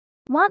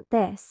Want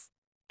this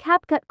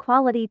Capcut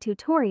quality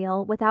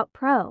tutorial without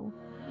Pro?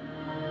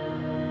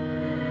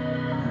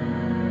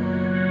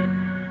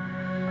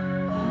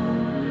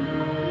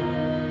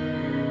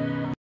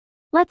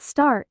 Let's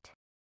start.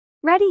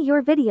 Ready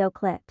your video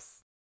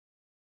clips.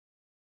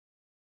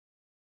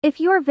 If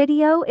your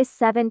video is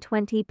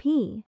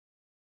 720p,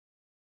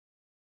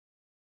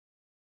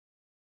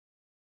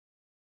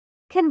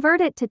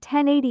 convert it to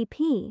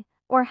 1080p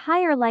or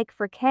higher like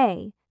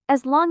 4K,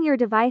 as long your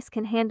device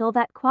can handle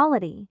that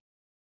quality.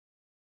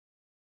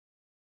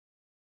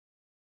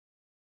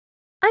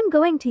 I'm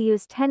going to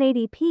use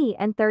 1080p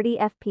and 30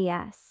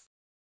 fps.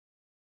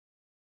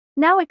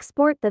 Now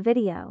export the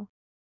video.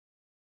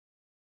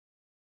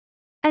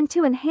 And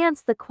to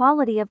enhance the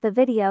quality of the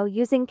video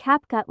using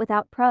Capcut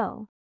without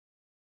Pro,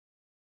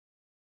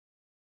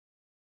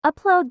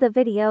 upload the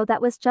video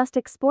that was just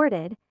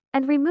exported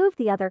and remove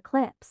the other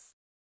clips.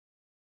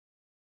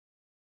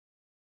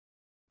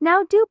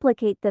 Now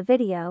duplicate the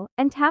video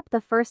and tap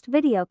the first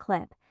video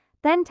clip,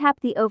 then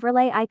tap the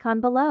overlay icon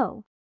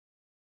below.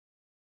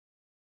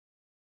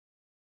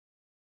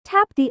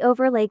 Tap the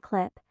overlay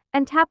clip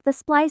and tap the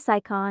splice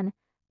icon,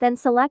 then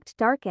select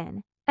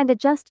darken and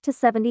adjust to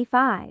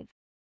 75.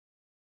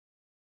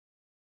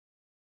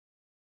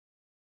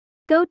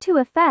 Go to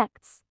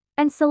Effects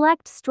and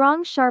select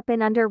Strong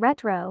Sharpen under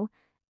Retro,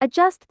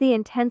 adjust the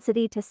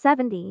intensity to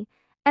 70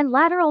 and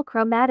lateral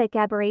chromatic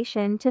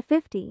aberration to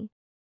 50.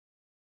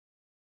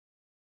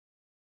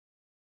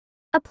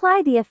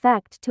 Apply the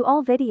effect to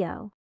all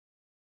video.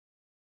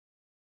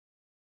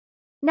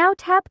 Now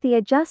tap the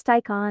adjust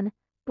icon,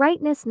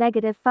 brightness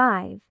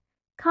 -5,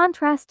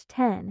 contrast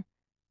 10,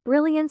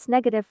 brilliance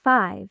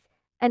 -5,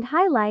 and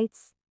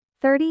highlights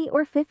 30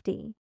 or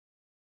 50.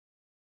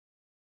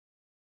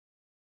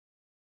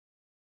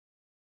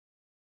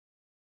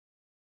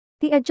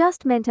 The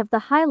adjustment of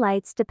the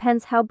highlights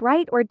depends how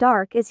bright or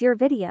dark is your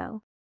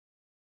video.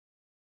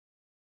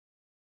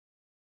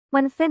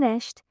 When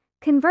finished,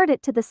 convert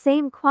it to the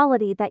same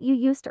quality that you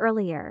used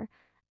earlier.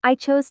 I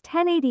chose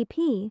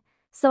 1080p,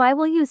 so I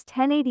will use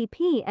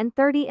 1080p and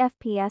 30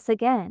 fps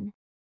again.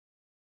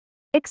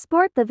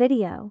 Export the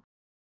video.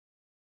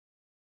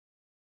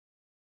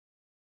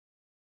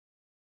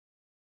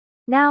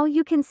 Now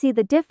you can see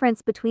the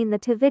difference between the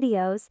two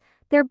videos.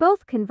 They're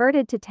both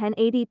converted to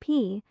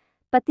 1080p,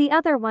 but the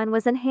other one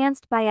was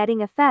enhanced by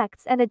adding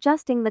effects and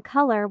adjusting the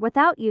color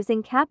without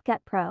using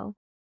Capcut Pro.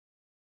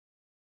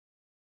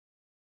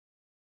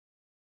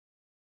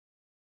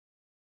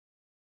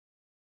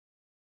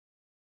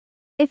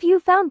 If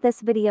you found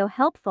this video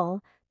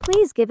helpful,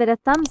 please give it a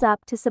thumbs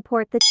up to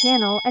support the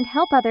channel and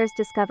help others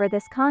discover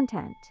this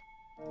content.